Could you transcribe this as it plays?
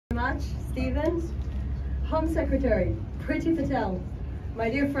much, Stephen. Home Secretary, Priti Patel, my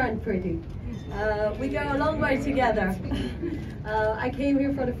dear friend Priti. We go a long way together. I came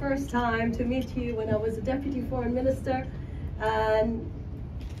here for the first time to meet you when I was a Deputy Foreign Minister, and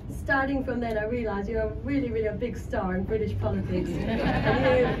starting from then I realized you're really a big star in British politics.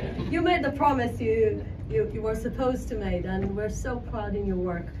 And you made the promise you were supposed to make, and we're so proud in your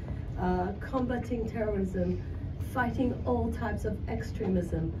work. Combating terrorism, fighting all types of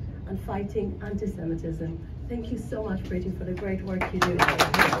extremism, and fighting anti-Semitism. Thank you so much, Priti, for the great work you do.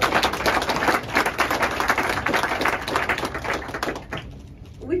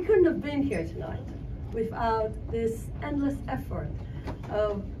 We couldn't have been here tonight without this endless effort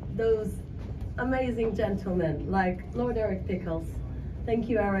of those amazing gentlemen like Lord Eric Pickles. Thank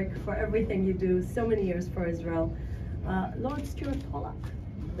you, Eric, for everything you do, so many years for Israel. Lord Stuart Pollock,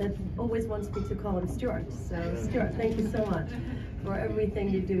 that always wants me to call him Stuart. So Stuart, thank you so much for everything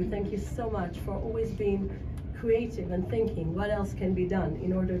you do. Thank you so much for always being creative and thinking what else can be done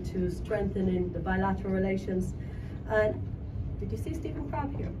in order to strengthen in the bilateral relations. And did you see Stephen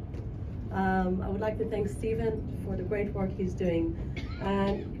Crabb here? I would like to thank Stephen for the great work he's doing,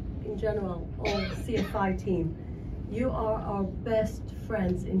 and in general, all CFI team. You are our best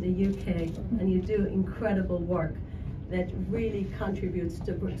friends in the UK, and you do incredible work that really contributes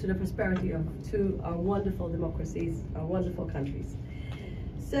to the prosperity of our wonderful democracies, our wonderful countries.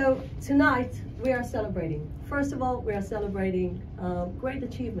 So tonight we are celebrating. First of all, we are celebrating great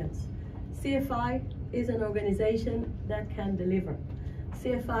achievements. CFI is an organization that can deliver.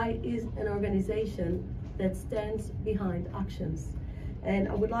 CFI is an organization that stands behind actions. And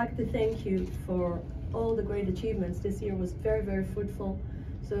I would like to thank you for all the great achievements. This year was very fruitful.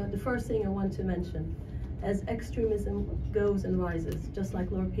 So the first thing I want to mention, as extremism goes and rises, just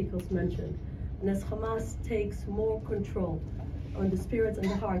like Lord Pickles mentioned, and as Hamas takes more control on the spirits and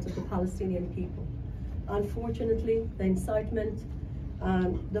the hearts of the Palestinian people, unfortunately, the incitement,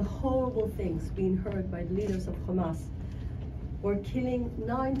 the horrible things being heard by the leaders of Hamas, were killing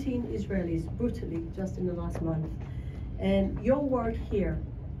 19 Israelis brutally just in the last month. And your work here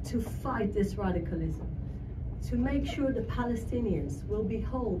to fight this radicalism, to make sure the Palestinians will be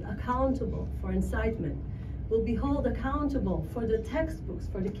held accountable for incitement, will be held accountable for the textbooks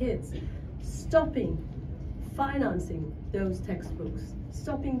for the kids, stopping financing those textbooks,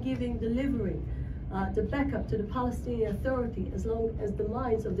 stopping delivering the backup to the Palestinian Authority as long as the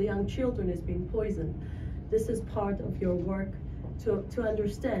minds of the young children is being poisoned. This is part of your work to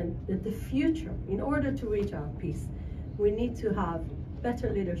understand that the future, in order to reach our peace, we need to have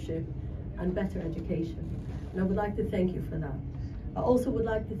better leadership and better education. And I would like to thank you for that. I also would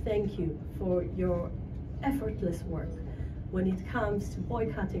like to thank you for your effortless work when it comes to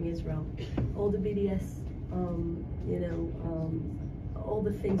boycotting Israel, all the BDS, all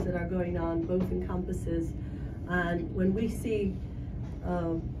the things that are going on, both in campuses, and when we see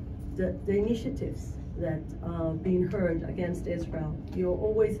the initiatives that are being heard against Israel, you're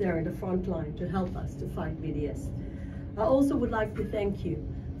always there in the front line to help us to fight BDS. I also would like to thank you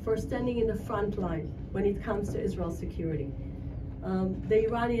for standing in the front line when it comes to Israel's security. The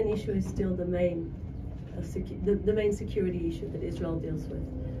Iranian issue is still the main security issue that Israel deals with.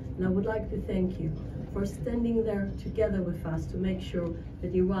 And I would like to thank you for standing there together with us to make sure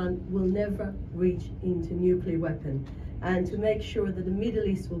that Iran will never reach into nuclear weapon, and to make sure that the Middle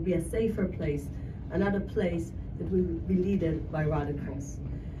East will be a safer place, another place that will be led by radicals.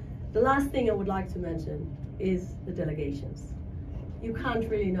 The last thing I would like to mention is the delegations. You can't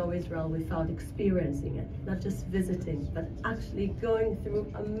really know Israel without experiencing it, not just visiting, but actually going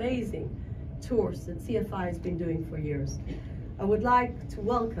through amazing tours that CFI has been doing for years. I would like to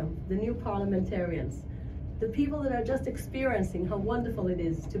welcome the new parliamentarians, the people that are just experiencing how wonderful it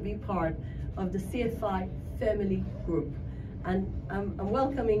is to be part of the CFI family group. And I'm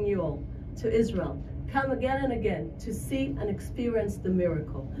welcoming you all to Israel. Come again and again to see and experience the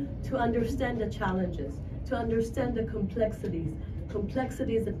miracle, to understand the challenges, to understand the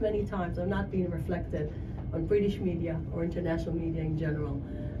complexities that many times are not being reflected on British media or international media in general.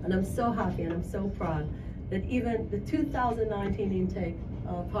 And I'm so happy and I'm so proud that even the 2019 intake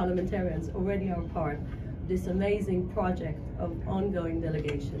parliamentarians already are part of this amazing project of ongoing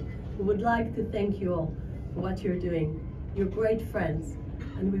delegation. We would like to thank you all for what you're doing. You're great friends,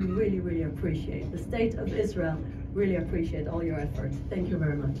 and we really appreciate the state of Israel, really appreciate all your efforts. Thank you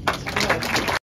very much.